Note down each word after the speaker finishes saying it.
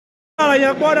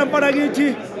Ngiyakubona mfana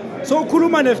kithi so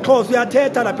ukhuluma nesixhosa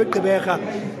uyathetha lapha eGqeberha.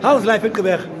 How's life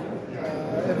eGqeberha?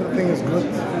 Everything is good.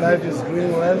 Life is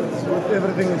going well.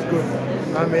 Everything is good.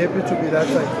 I'm happy to be that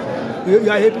side.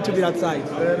 You are happy to be that side?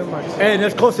 Very much.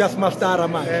 Nesixhosa yasimastara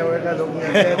man.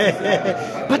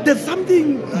 But there's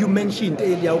something you mentioned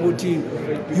earlier ukuthi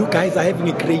you guys are having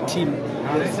a great team.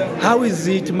 Yes. How is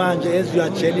it manje as you are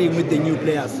gelling with the new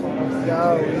players?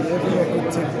 Yeah, we're having a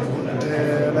good team.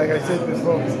 Like I said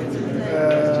before,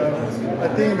 I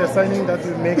think the signing that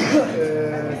we make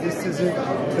this season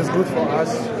is good for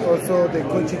us. Also the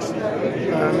coaches,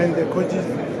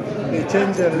 they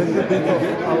changed a little bit of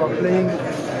our playing.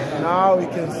 Now we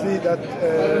can see that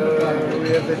we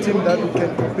have a team that we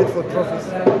can compete for trophies.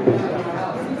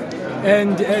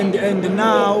 And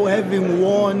now having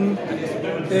won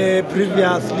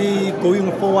previously,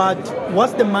 going forward,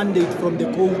 what's the mandate from the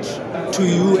coach to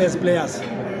you as players?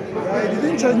 It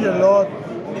didn't change a lot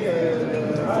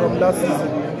from last season.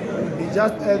 He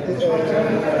just added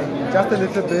just a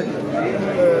little bit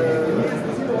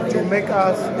to make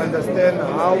us understand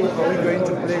how are we going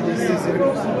to play this season.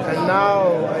 And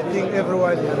now I think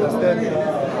everyone understands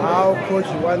how coach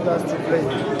wants us to play.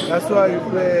 That's why we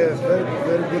play very,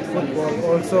 very good football.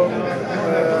 Also,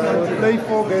 we play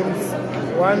 4 games,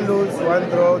 1 lose, 1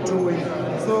 draw, 2 win.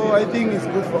 So I think it's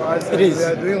good for us. It is. We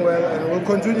are doing well and we'll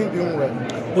continue doing well.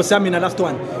 Usamina, last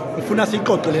one. Ngifuna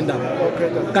sixoxe le ndaba. Okay.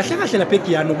 Kahle kahle lapha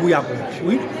eGiyani ubuya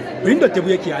kuphi? Uyindoda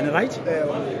ebuya eGiyani, right?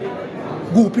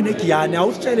 Kuphi neGiyani?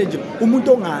 Awusitshele nje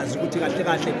umuntu ongazi ukuthi kahle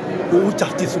kahle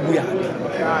uJustice ubuya kuphi.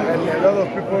 Yeah, and a lot of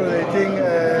people they think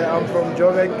I'm from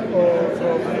Joburg or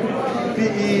from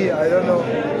PE, I don't know.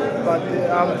 But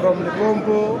I'm from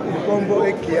Limpopo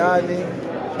eGiyani,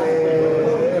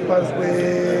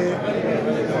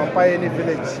 Pioneer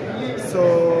village. So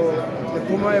the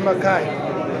Puma Emakai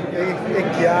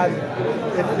eGiyani,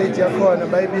 the village yakhona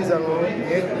bayibiza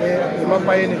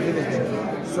Pioneer village.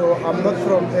 So I'm not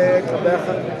from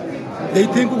Gqeberha. They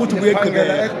think ukuthi ubuye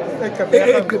eGqeberha.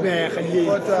 EGqeberha,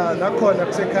 but nakhona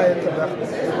kusekhaya eGqeberha.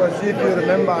 Because if you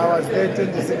remember, I was there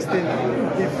 2016,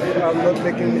 if I'm not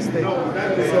making mistake.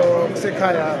 So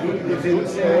kusekhaya even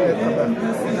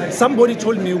eGqeberha. Somebody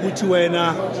told me ukuthi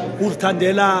wena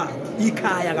uzithandela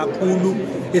ikhaya kakhulu,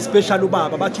 especially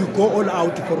ubaba, but you go all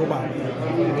out for ubaba.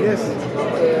 Yes,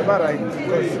 but right,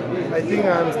 because I think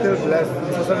I'm still blessed. I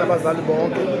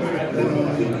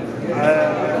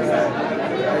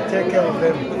take care of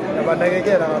them.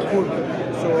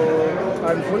 So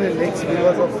I'm fully next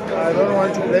because of I don't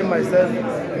want to blame myself.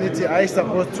 I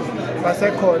supposed to. But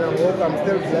second, I'm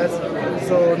still blessed.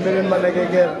 So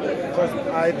because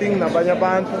I think nabanya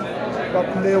bantu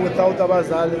play without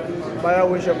abazali. Baya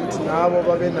wish ukuthi nabo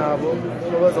babe nabo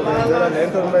bazokwenzela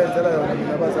lento bayenzela yona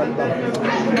mina abazali babo.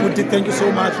 Thank you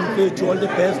so much mfethu, all the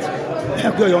best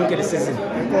kuyo yonke le season.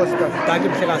 Inkosi. Thank you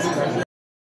mhlekazi.